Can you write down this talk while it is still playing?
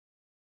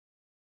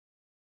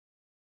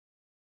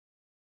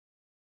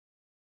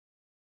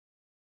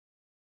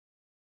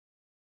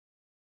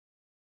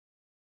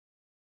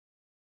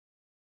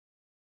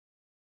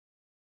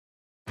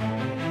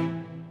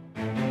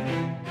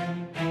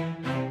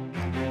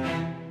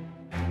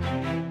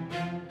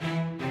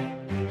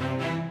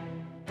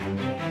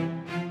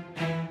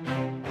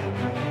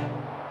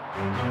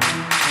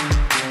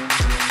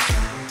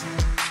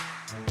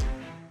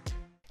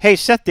Hey,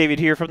 Seth David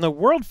here from the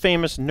world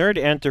famous Nerd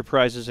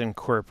Enterprises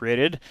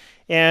Incorporated,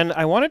 and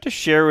I wanted to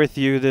share with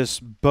you this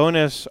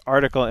bonus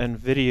article and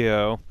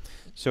video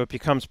so it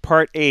becomes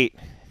part 8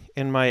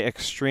 in my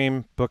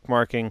extreme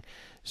bookmarking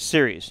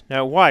series.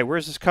 Now, why?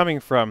 Where's this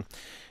coming from?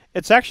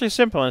 It's actually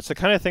simple, and it's the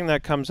kind of thing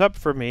that comes up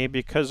for me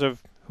because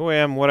of who I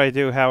am, what I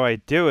do, how I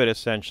do it,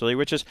 essentially,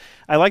 which is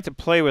I like to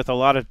play with a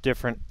lot of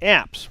different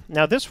apps.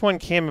 Now, this one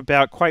came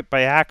about quite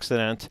by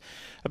accident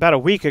about a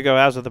week ago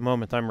as of the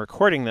moment I'm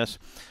recording this.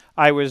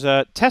 I was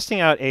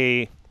testing out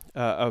a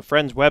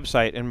friend's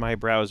website in my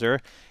browser,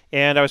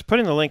 and I was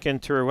putting the link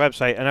into her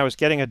website, and I was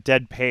getting a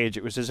dead page.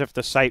 It was as if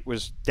the site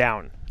was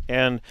down.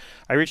 And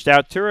I reached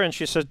out to her, and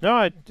she said,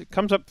 no, it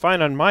comes up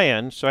fine on my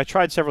end. So I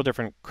tried several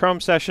different Chrome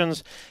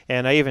sessions,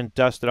 and I even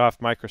dusted off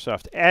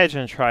Microsoft Edge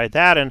and tried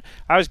that, and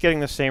I was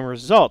getting the same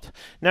result.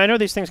 Now, I know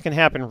these things can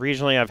happen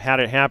regionally. I've had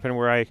it happen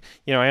where I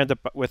end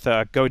up with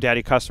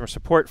GoDaddy customer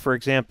support, for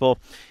example,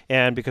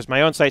 and because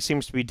my own site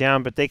seems to be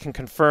down, but they can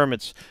confirm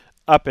it's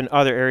up in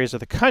other areas of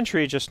the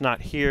country, just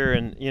not here,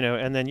 and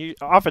and then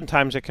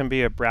oftentimes it can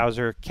be a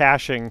browser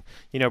caching,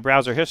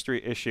 browser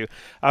history issue.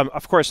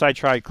 Of course, I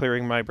tried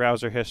clearing my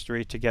browser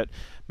history to get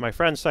my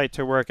friend's site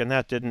to work, and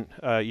that didn't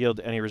yield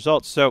any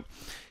results. So,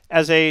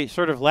 as a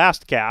sort of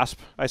last gasp,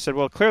 I said,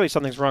 well, clearly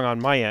something's wrong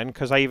on my end,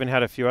 because I even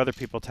had a few other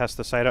people test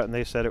the site out, and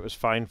they said it was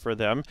fine for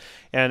them.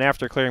 And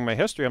after clearing my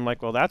history, I'm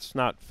like, well, that's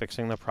not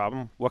fixing the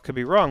problem. What could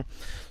be wrong?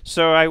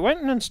 So I went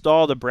and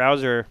installed a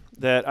browser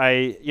that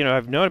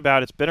I've known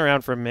about. It's been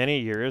around for many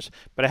years,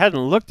 but I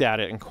hadn't looked at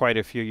it in quite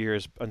a few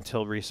years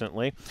until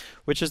recently,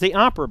 which is the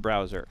Opera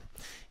browser.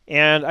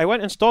 And I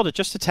went and installed it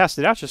just to test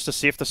it out, just to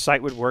see if the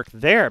site would work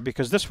there.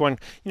 Because this one,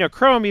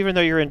 Chrome, even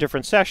though you're in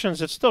different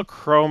sessions, it's still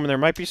Chrome. And there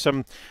might be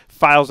some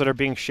files that are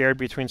being shared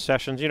between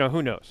sessions.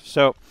 Who knows?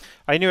 So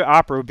I knew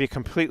Opera would be a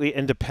completely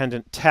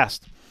independent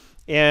test.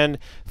 And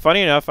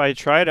funny enough, I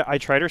tried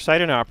her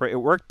site in Opera.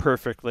 It worked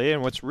perfectly.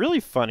 And what's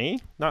really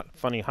funny, not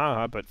funny,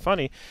 haha, but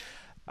funny,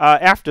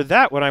 after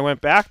that, when I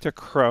went back to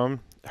Chrome,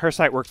 her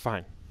site worked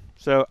fine.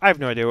 So I have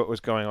no idea what was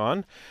going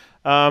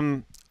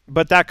on.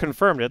 But that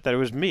confirmed it, that it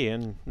was me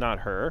and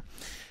not her.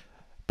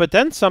 But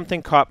then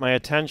something caught my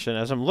attention.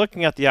 As I'm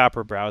looking at the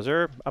Opera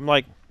browser, I'm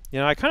like,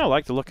 I kind of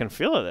like the look and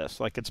feel of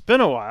this. Like, it's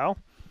been a while.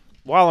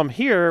 While I'm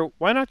here,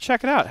 why not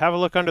check it out? Have a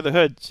look under the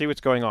hood, see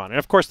what's going on. And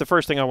of course, the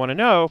first thing I want to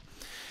know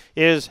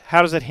is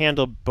how does it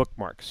handle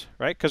bookmarks,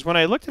 right? Because when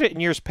I looked at it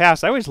in years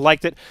past, I always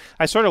liked it.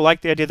 I sort of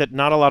liked the idea that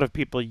not a lot of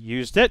people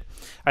used it.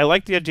 I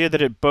liked the idea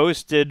that it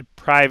boasted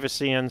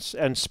privacy and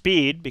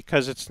speed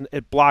because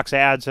it blocks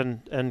ads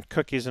and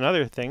cookies and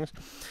other things.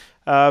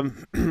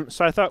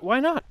 So I thought, why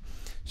not?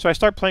 So I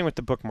start playing with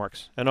the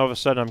bookmarks, and all of a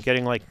sudden I'm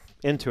getting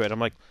into it. I'm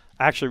like,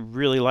 I actually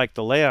really like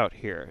the layout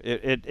here.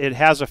 It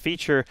has a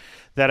feature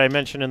that I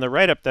mentioned in the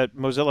write-up that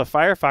Mozilla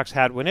Firefox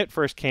had when it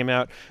first came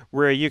out,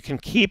 where you can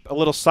keep a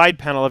little side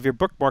panel of your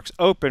bookmarks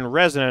open,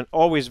 resident,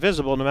 always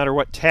visible, no matter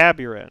what tab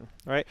you're in.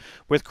 Right?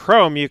 With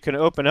Chrome, you can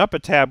open up a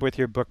tab with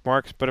your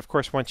bookmarks, but of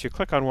course, once you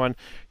click on one,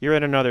 you're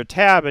in another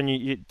tab,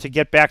 and to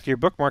get back to your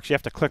bookmarks, you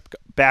have to click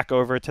back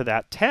over to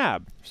that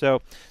tab.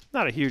 So,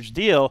 not a huge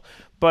deal,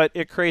 but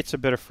it creates a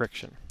bit of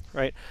friction,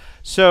 right?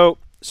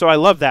 So I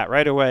love that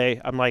right away.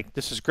 I'm like,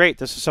 this is great.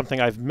 This is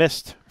something I've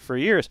missed for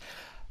years.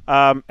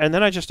 And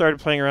then I just started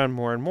playing around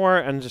more and more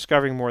and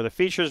discovering more of the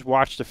features,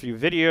 watched a few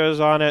videos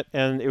on it,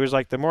 and it was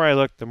like the more I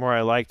looked, the more I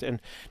liked. And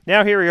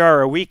now here we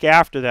are a week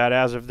after that,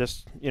 as of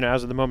this,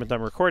 as of the moment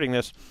I'm recording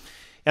this,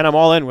 and I'm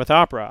all in with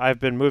Opera. I've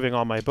been moving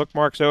all my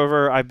bookmarks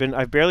over.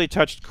 I've barely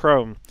touched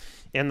Chrome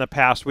in the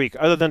past week,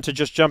 other than to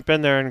just jump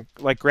in there and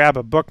grab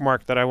a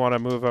bookmark that I want to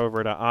move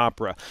over to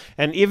Opera.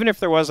 And even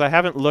if there was, I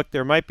haven't looked.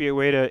 There might be a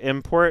way to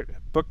import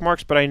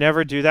bookmarks, but I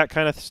never do that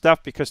kind of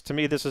stuff because to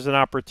me this is an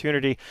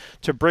opportunity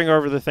to bring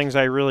over the things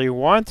I really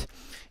want.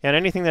 And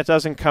anything that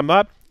doesn't come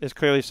up is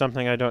clearly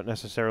something I don't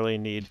necessarily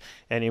need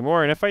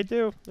anymore. And if I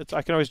do,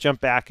 I can always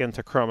jump back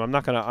into Chrome. I'm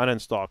not going to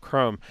uninstall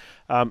Chrome.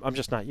 I'm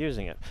just not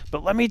using it.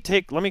 But let me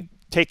take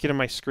you to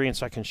my screen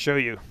so I can show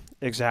you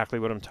exactly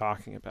what I'm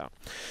talking about.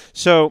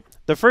 So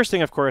the first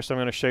thing, of course, I'm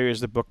going to show you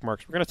is the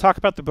bookmarks. We're going to talk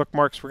about the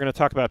bookmarks. We're going to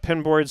talk about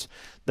pinboards,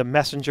 the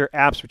messenger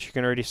apps, which you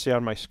can already see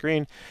on my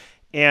screen,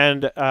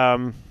 and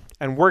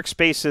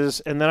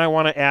workspaces. And then I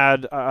want to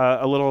add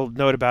a little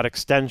note about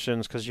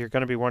extensions because you're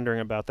going to be wondering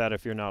about that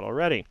if you're not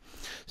already.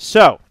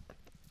 So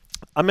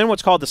I'm in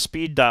what's called the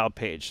speed dial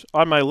page.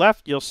 On my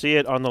left, you'll see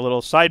it on the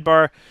little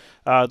sidebar.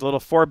 The little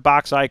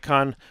 4-box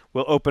icon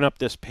will open up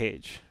this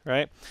page,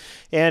 right?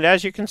 And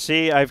as you can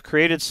see, I've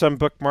created some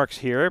bookmarks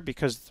here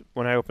because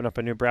when I open up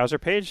a new browser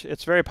page,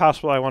 it's very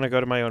possible I want to go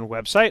to my own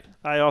website.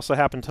 I also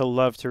happen to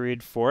love to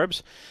read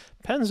Forbes.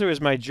 Penzu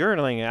is my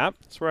journaling app.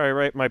 It's where I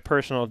write my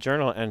personal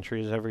journal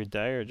entries every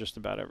day, or just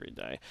about every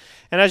day.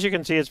 And as you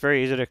can see, it's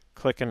very easy to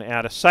click and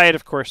add a site.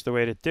 Of course, the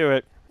way to do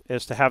it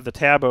is to have the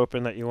tab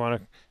open that you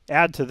want to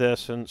add to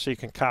this, and so you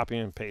can copy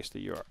and paste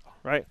the URL,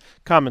 right?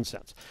 Common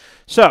sense.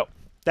 So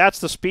that's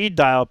the speed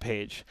dial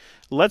page.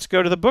 Let's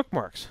go to the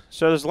bookmarks.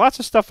 So there's lots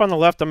of stuff on the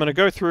left. I'm going to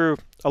go through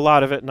a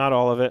lot of it, not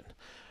all of it.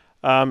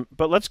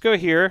 But let's go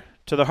here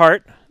to the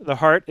heart. The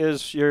heart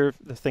is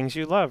the things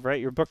you love, right?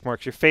 Your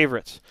bookmarks, your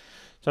favorites.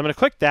 So I'm going to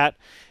click that,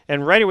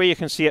 and right away you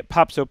can see it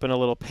pops open a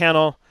little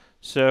panel.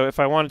 So if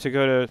I wanted to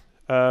go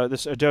to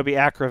this Adobe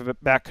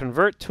Acrobat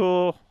Convert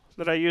tool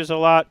that I use a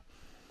lot,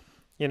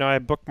 I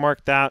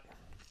bookmarked that,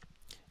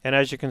 and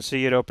as you can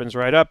see, it opens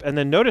right up. And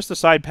then notice the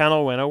side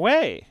panel went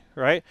away,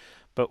 right?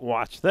 But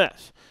watch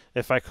this.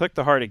 If I click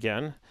the heart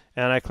again,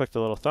 and I click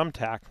the little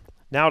thumbtack,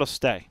 now it'll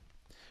stay,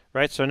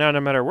 right? So now no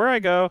matter where I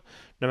go,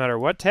 no matter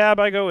what tab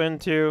I go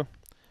into,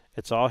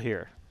 it's all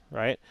here,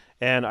 right?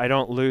 And I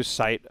don't lose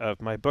sight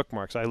of my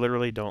bookmarks. I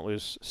literally don't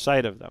lose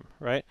sight of them,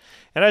 right?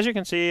 And as you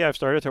can see, I've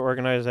started to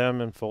organize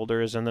them in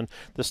folders, and then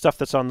the stuff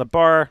that's on the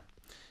bar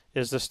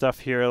is the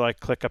stuff here,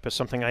 like ClickUp is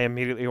something I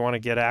immediately want to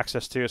get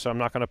access to, so I'm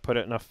not going to put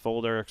it in a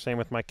folder. Same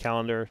with my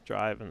calendar,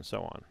 drive, and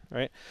so on,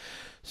 right?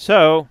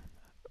 So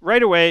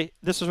right away,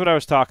 this is what I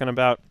was talking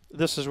about.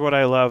 This is what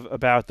I love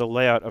about the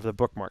layout of the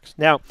bookmarks.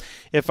 Now,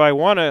 if I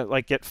want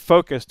to get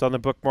focused on the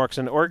bookmarks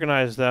and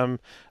organize them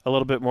a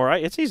little bit more,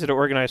 it's easy to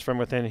organize from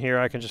within here.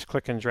 I can just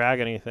click and drag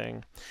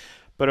anything.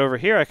 But over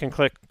here, I can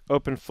click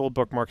Open Full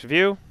Bookmarks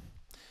View,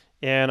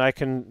 and I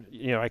can,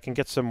 I can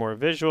get some more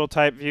visual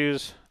type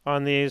views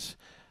on these.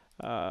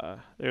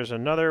 There's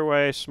another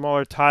way,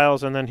 smaller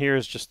tiles, and then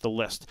here's just the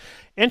list.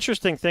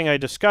 Interesting thing I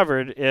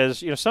discovered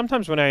is,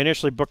 sometimes when I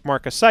initially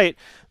bookmark a site,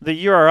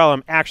 the URL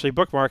I'm actually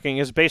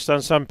bookmarking is based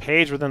on some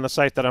page within the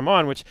site that I'm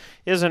on, which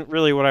isn't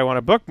really what I want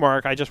to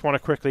bookmark. I just want to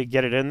quickly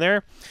get it in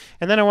there.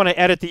 And then I want to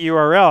edit the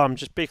URL.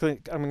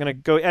 I'm going to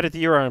go edit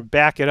the URL and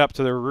back it up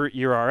to the root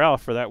URL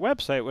for that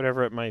website,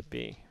 whatever it might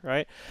be,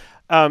 right?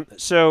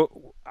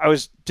 So I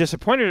was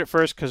disappointed at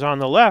first because on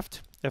the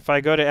left, if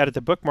I go to edit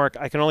the bookmark,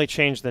 I can only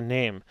change the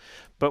name.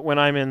 But when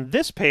I'm in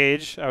this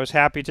page, I was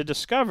happy to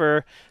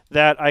discover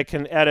that I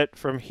can edit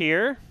from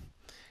here,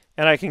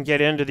 and I can get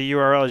into the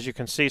URL, as you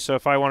can see. So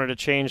if I wanted to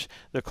change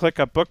the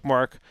ClickUp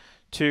bookmark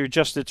to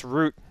just its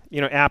root,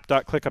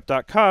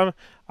 app.clickup.com,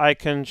 I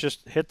can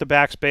just hit the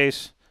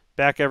backspace,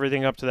 back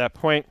everything up to that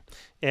point,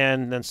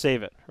 and then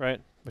save it, right?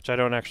 Which I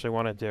don't actually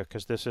want to do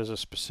because this is a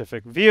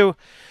specific view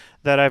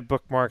that I've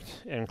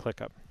bookmarked in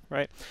ClickUp.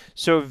 Right,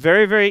 so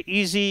very, very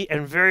easy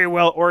and very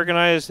well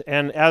organized,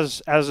 and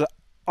as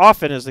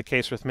often is the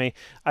case with me,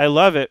 I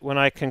love it when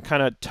I can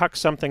kind of tuck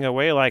something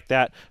away like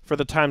that for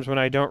the times when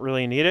I don't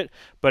really need it,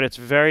 but it's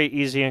very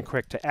easy and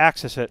quick to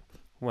access it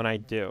when I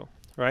do.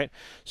 Right,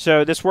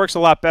 so this works a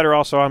lot better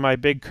also on my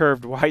big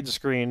curved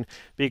widescreen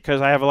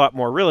because I have a lot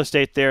more real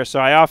estate there, so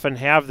I often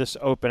have this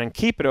open and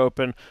keep it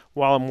open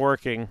while I'm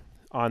working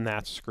on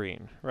that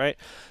screen, right?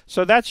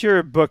 So that's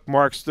your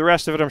bookmarks. The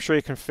rest of it I'm sure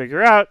you can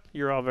figure out.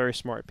 You're all very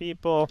smart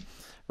people,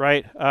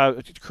 right?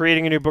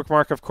 Creating a new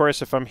bookmark, of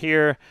course, if I'm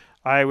here,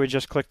 I would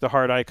just click the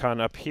heart icon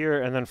up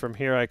here, and then from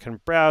here I can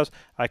browse.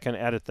 I can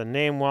edit the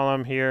name while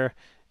I'm here,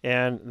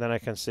 and then I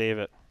can save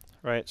it,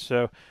 right?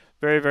 So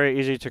very, very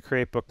easy to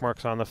create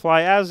bookmarks on the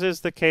fly, as is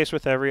the case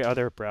with every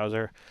other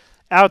browser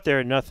out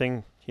there.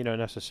 Nothing,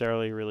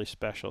 necessarily really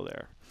special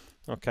there.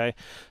 Okay,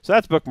 so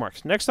that's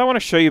bookmarks. Next, I want to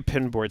show you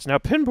pinboards. Now,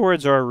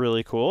 pinboards are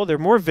really cool. They're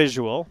more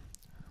visual,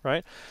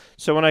 right?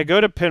 So when I go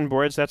to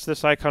pinboards, that's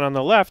this icon on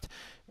the left.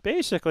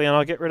 Basically, and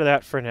I'll get rid of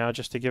that for now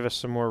just to give us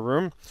some more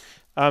room.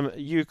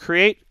 You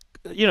create,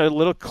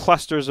 little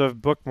clusters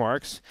of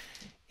bookmarks,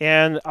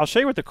 and I'll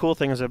show you what the cool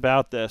thing is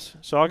about this.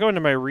 So I'll go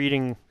into my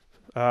reading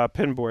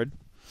pinboard,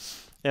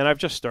 and I've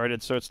just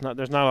started, so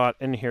there's not a lot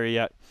in here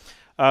yet.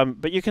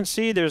 But you can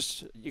see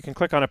you can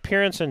click on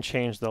appearance and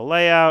change the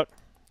layout.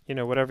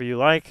 Whatever you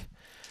like.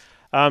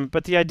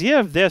 But the idea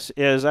of this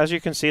is, as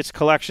you can see, it's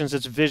collections,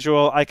 it's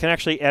visual. I can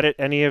actually edit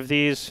any of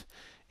these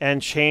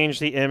and change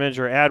the image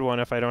or add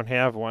one if I don't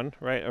have one,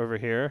 right over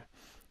here.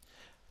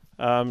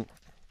 So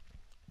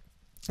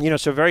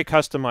very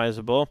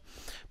customizable.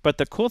 But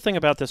the cool thing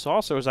about this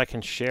also is I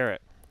can share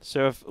it.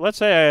 So if let's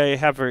say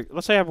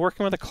I'm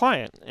working with a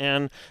client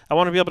and I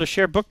want to be able to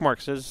share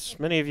bookmarks. As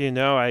many of you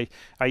know, I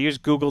use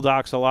Google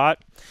Docs a lot,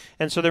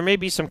 and so there may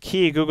be some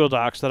key Google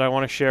Docs that I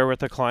want to share with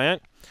the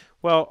client.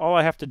 Well, all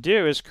I have to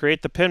do is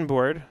create the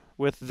pinboard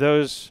with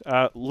those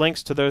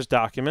links to those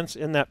documents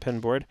in that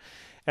pinboard,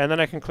 and then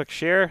I can click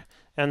share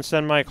and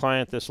send my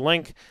client this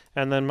link,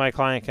 and then my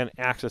client can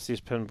access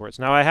these pinboards.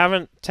 Now, I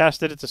haven't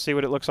tested it to see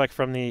what it looks like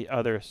from the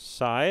other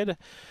side.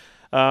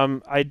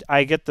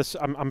 I get this.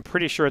 I'm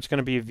pretty sure it's going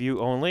to be view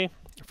only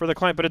for the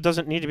client, but it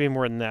doesn't need to be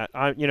more than that.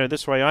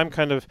 This way I'm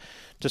kind of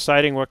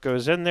deciding what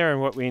goes in there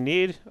and what we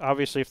need.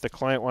 Obviously, if the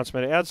client wants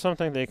me to add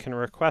something, they can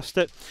request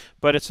it,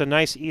 but it's a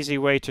nice, easy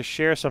way to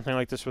share something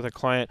like this with a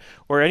client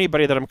or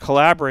anybody that I'm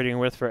collaborating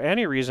with for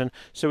any reason,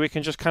 so we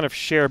can just kind of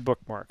share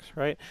bookmarks,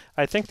 right?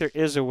 I think there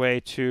is a way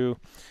to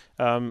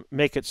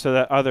make it so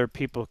that other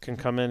people can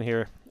come in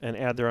here and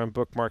add their own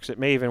bookmarks. It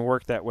may even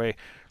work that way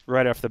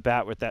right off the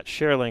bat with that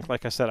share link.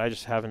 Like I said, I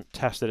just haven't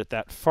tested it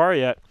that far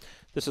yet.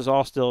 This is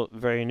all still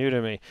very new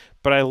to me,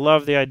 but I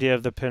love the idea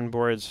of the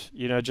pinboards,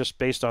 just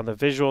based on the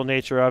visual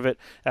nature of it,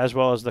 as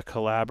well as the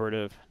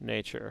collaborative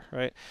nature,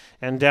 right?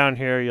 And down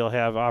here, you'll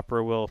have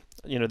Opera will,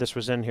 this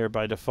was in here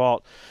by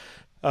default.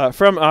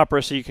 from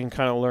Opera, so you can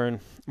kind of learn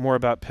more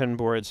about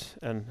pinboards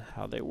and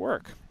how they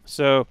work.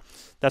 So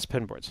that's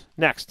pinboards.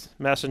 Next,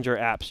 Messenger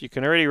apps. You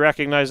can already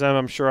recognize them,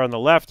 I'm sure, on the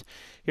left.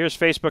 Here's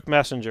Facebook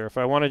Messenger. If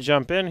I want to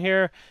jump in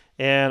here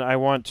and I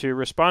want to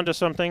respond to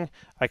something,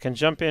 I can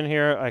jump in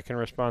here. I can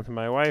respond to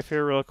my wife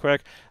here real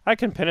quick. I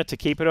can pin it to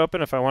keep it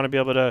open if I want to be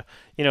able to,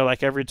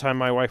 like every time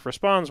my wife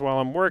responds while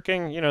I'm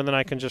working, then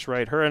I can just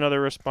write her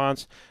another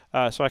response.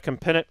 So I can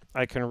pin it.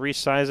 I can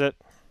resize it.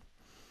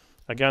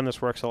 Again,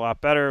 this works a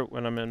lot better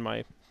when I'm in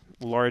my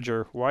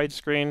larger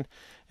widescreen.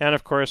 And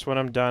of course, when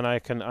I'm done, I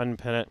can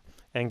unpin it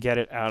and get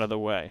it out of the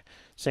way.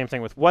 Same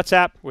thing with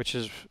WhatsApp, which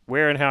is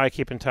where and how I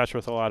keep in touch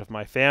with a lot of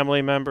my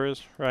family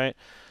members, right?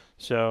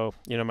 So,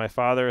 my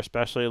father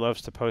especially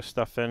loves to post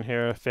stuff in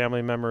here,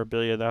 family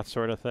memorabilia, that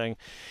sort of thing.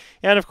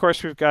 And of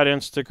course, we've got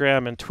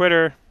Instagram and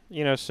Twitter,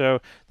 so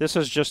this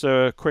is just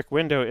a quick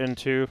window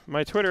into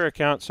my Twitter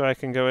account, so I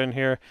can go in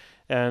here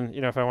and,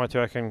 if I want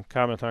to, I can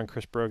comment on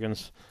Chris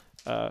Brogan's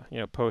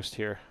post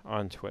here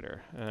on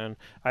Twitter. And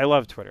I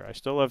love Twitter. I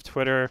still love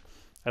Twitter.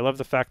 I love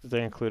the fact that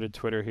they included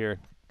Twitter here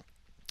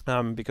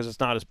because it's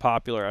not as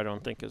popular, I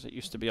don't think, as it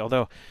used to be.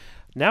 Although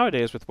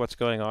nowadays, with what's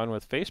going on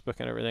with Facebook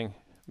and everything,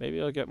 maybe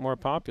it'll get more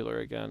popular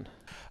again.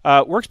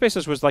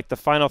 Workspaces was like the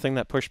final thing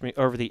that pushed me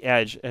over the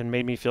edge and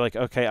made me feel like,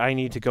 okay, I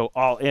need to go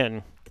all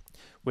in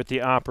with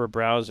the Opera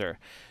browser.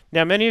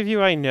 Now, many of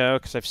you I know,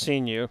 because I've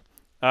seen you,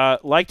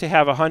 like to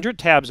have 100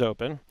 tabs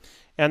open.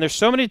 And there's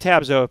so many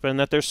tabs open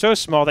that they're so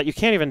small that you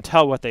can't even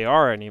tell what they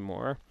are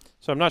anymore.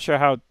 So I'm not sure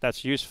how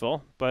that's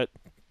useful, but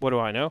what do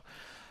I know?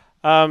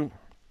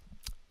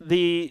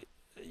 The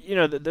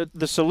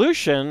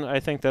solution I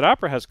think that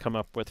Opera has come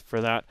up with for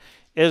that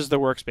is the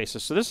workspaces.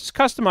 So this is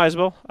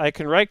customizable. I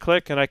can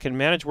right-click and I can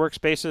manage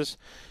workspaces.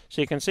 So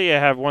you can see I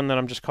have one that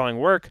I'm just calling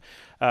work.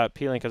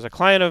 P-Link is a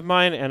client of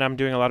mine, and I'm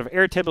doing a lot of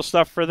Airtable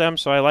stuff for them.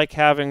 So I like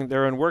having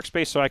their own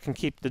workspace so I can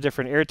keep the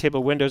different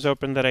Airtable windows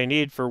open that I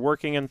need for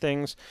working and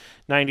things.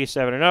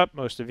 97 and Up,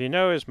 most of you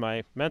know, is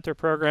my mentor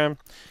program.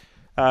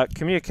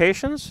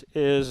 Communications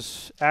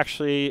is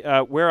actually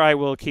where I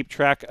will keep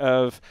track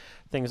of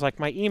things like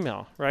my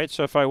email, right?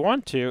 So if I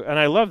want to, and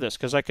I love this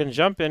because I can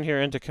jump in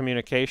here into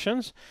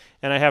communications,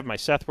 and I have my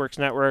SethWorks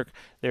network,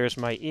 there's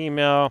my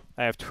email,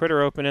 I have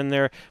Twitter open in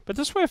there, but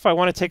this way if I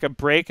want to take a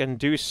break and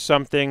do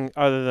something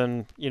other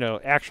than,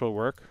 actual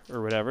work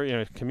or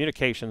whatever,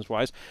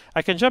 communications-wise,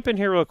 I can jump in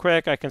here real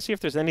quick, I can see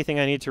if there's anything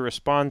I need to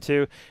respond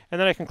to,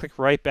 and then I can click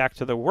right back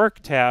to the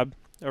Work tab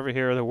over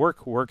here, the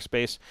Work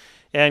workspace,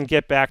 and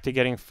get back to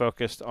getting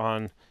focused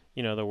on,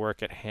 the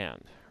work at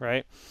hand,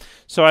 right?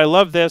 So I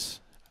love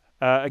this.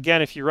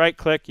 Again, if you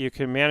right-click, you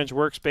can manage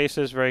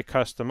workspaces, very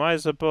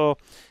customizable.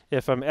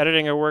 If I'm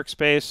editing a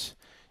workspace,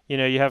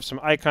 you have some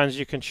icons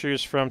you can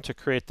choose from to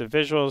create the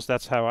visuals.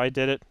 That's how I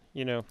did it,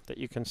 that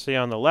you can see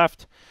on the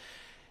left.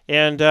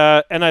 And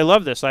I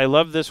love this. I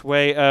love this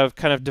way of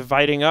kind of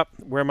dividing up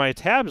where my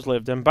tabs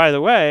lived. And by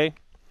the way,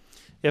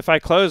 if I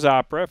close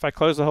Opera, if I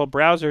close the whole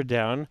browser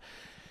down,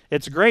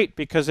 it's great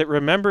because it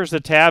remembers the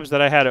tabs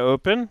that I had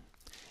open.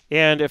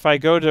 And if I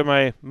go to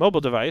my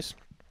mobile device,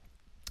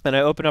 and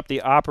I open up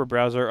the Opera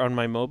browser on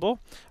my mobile,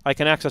 I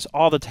can access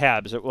all the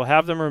tabs. It will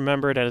have them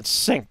remembered, and it's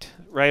synced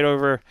right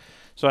over,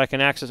 so I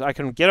can access. I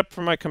can get up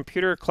from my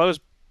computer, close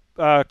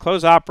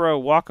Opera,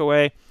 walk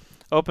away,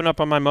 open up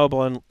on my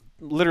mobile, and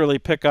literally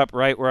pick up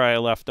right where I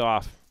left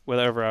off,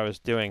 whatever I was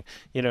doing,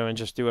 and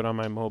just do it on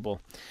my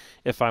mobile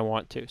if I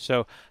want to.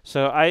 So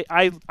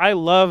I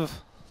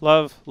love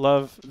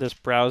this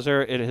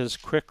browser. It has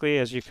quickly,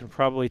 as you can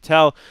probably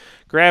tell,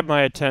 grabbed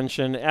my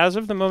attention. As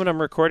of the moment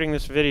I'm recording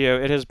this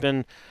video, it has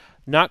been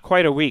not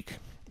quite a week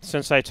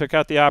since I took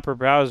out the Opera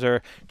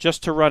browser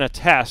just to run a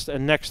test,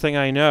 and next thing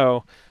I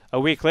know, a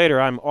week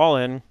later, I'm all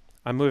in.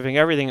 I'm moving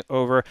everything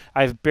over.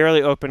 I've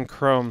barely opened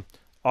Chrome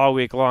all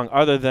week long,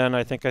 other than,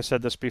 I think I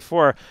said this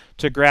before,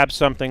 to grab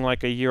something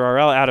like a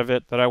URL out of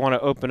it that I want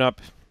to open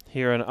up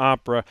here in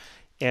Opera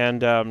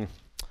and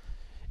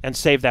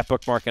save that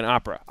bookmark in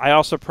Opera. I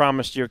also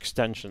promised you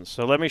extensions,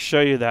 so let me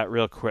show you that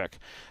real quick.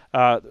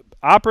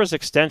 Opera's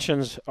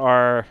extensions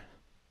are,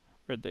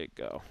 where'd they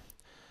go?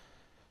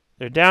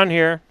 They're down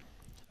here,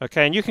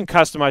 okay, and you can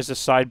customize the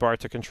sidebar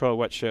to control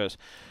what shows.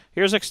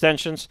 Here's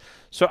extensions.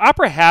 So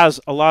Opera has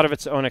a lot of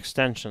its own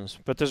extensions,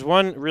 but there's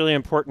one really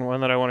important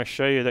one that I want to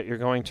show you that you're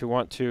going to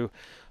want to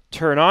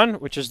turn on,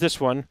 which is this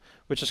one,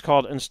 which is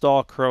called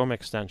Install Chrome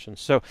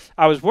Extensions. So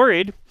I was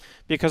worried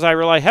because I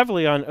rely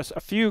heavily on a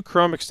few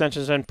Chrome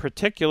extensions in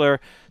particular,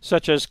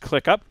 such as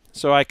ClickUp,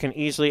 so I can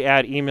easily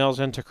add emails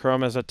into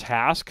Chrome as a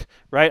task,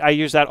 right? I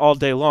use that all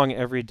day long,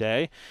 every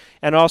day.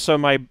 And also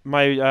my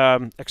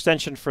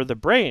extension for the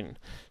brain.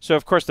 So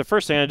of course the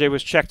first thing I did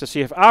was check to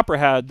see if Opera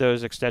had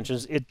those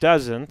extensions. It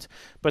doesn't,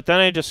 but then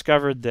I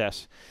discovered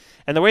this.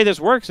 And the way this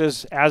works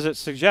is, as it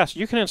suggests,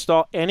 you can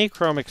install any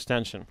Chrome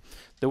extension.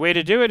 The way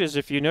to do it is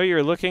if you know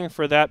you're looking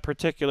for that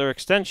particular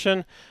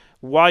extension,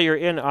 while you're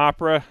in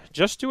Opera,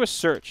 just do a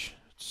search.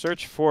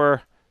 Search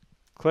for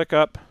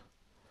ClickUp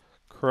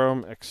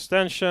Chrome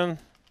extension.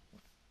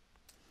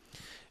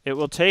 it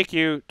will take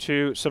you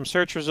to some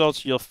search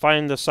results. You'll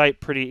find the site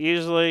pretty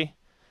easily.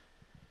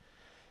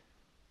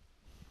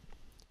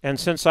 And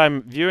since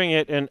I'm viewing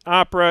it in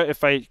Opera,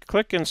 if I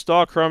click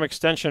Install Chrome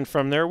extension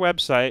from their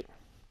website,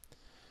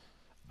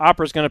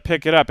 Opera is going to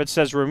pick it up. It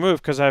says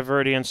remove because I've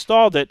already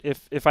installed it.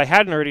 If I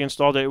hadn't already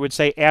installed it, it would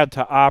say add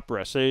to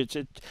Opera. So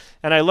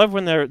and I love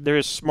when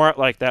they're smart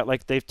like that.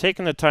 Like they've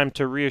taken the time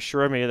to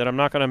reassure me that I'm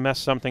not going to mess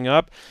something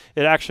up.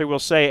 It actually will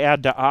say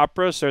add to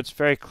Opera, so it's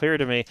very clear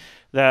to me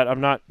that I'm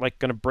not like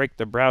going to break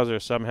the browser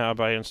somehow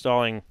by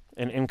installing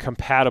an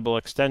incompatible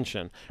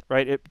extension,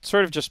 right? It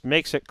sort of just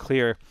makes it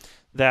clear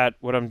that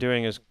what I'm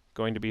doing is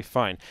going to be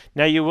fine.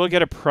 Now you will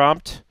get a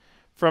prompt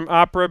from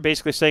Opera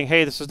basically saying,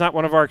 hey, this is not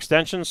one of our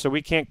extensions, so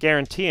we can't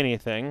guarantee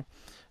anything.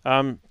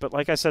 But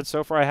like I said,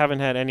 so far I haven't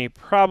had any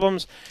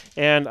problems,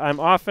 and I'm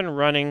often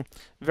running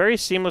very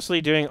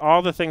seamlessly, doing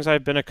all the things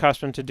I've been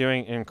accustomed to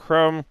doing in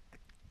Chrome.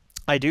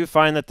 I do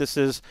find that this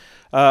is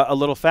a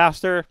little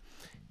faster,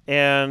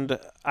 and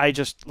I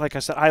just, like I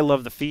said, I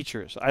love the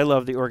features. I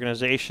love the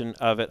organization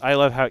of it. I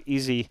love how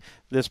easy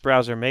this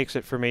browser makes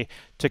it for me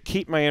to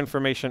keep my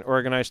information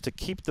organized, to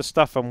keep the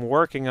stuff I'm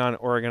working on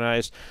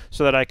organized,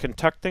 so that I can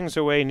tuck things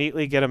away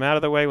neatly, get them out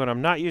of the way when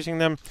I'm not using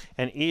them,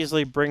 and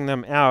easily bring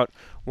them out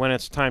when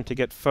it's time to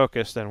get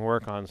focused and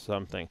work on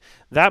something.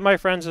 That, my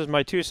friends, is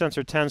my 2 cents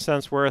or 10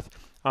 cents worth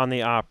on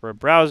the Opera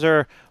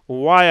browser,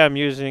 why I'm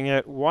using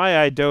it, why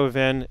I dove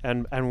in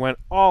and went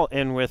all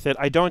in with it.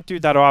 I don't do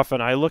that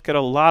often. I look at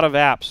a lot of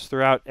apps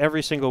throughout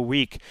every single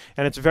week,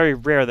 and it's very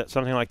rare that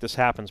something like this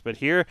happens. But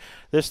here,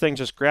 this thing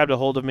just grabbed a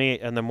hold of me,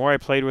 and the more I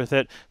played with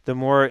it, the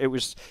more it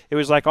was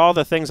like all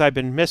the things I've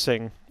been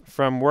missing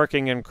from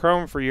working in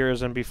Chrome for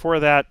years. And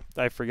before that,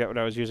 I forget what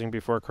I was using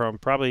before Chrome,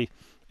 probably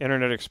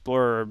Internet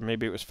Explorer, or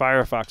maybe it was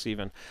Firefox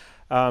even.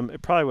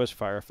 It probably was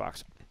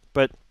Firefox.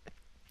 But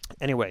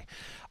anyway,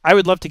 I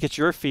would love to get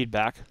your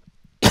feedback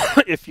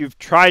if you've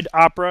tried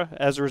Opera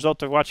as a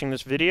result of watching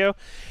this video,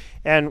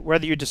 and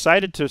whether you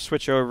decided to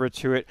switch over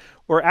to it,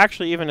 or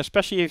actually even,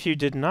 especially if you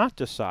did not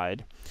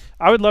decide.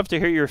 I would love to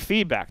hear your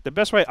feedback. The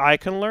best way I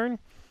can learn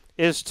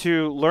is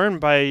to learn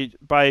by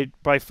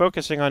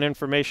focusing on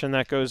information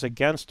that goes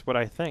against what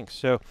I think.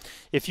 So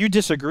if you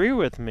disagree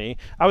with me,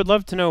 I would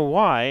love to know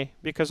why,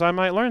 because I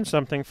might learn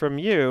something from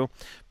you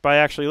by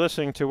actually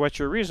listening to what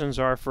your reasons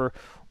are for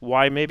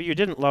why maybe you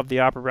didn't love the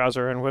Opera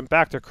browser and went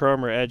back to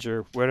Chrome or Edge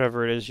or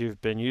whatever it is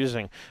you've been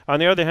using. On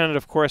the other hand,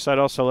 of course, I'd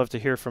also love to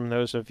hear from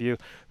those of you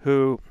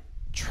who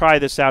try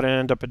this out and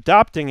end up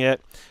adopting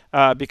it,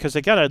 because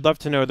again, I'd love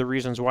to know the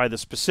reasons why, the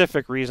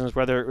specific reasons,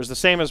 whether it was the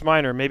same as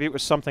mine or maybe it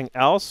was something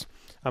else.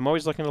 I'm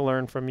always looking to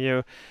learn from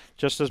you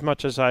just as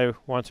much as I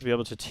want to be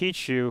able to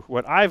teach you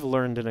what I've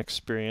learned and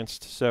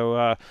experienced.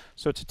 So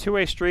it's a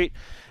two-way street,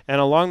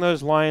 and along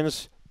those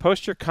lines,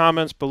 post your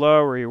comments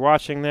below where you're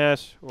watching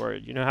this, or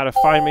you know how to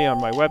find me on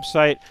my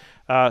website.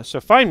 So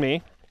find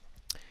me,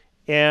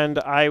 and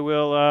I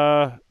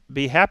will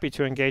be happy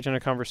to engage in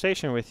a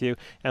conversation with you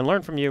and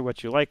learn from you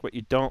what you like, what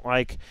you don't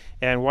like,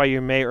 and why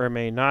you may or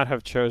may not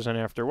have chosen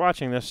after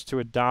watching this to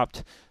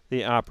adopt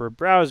the Opera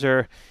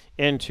browser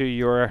into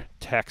your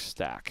tech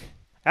stack.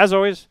 As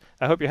always,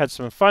 I hope you had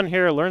some fun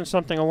here, learned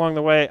something along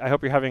the way. I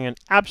hope you're having an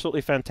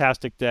absolutely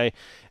fantastic day,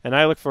 and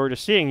I look forward to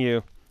seeing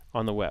you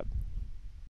on the web.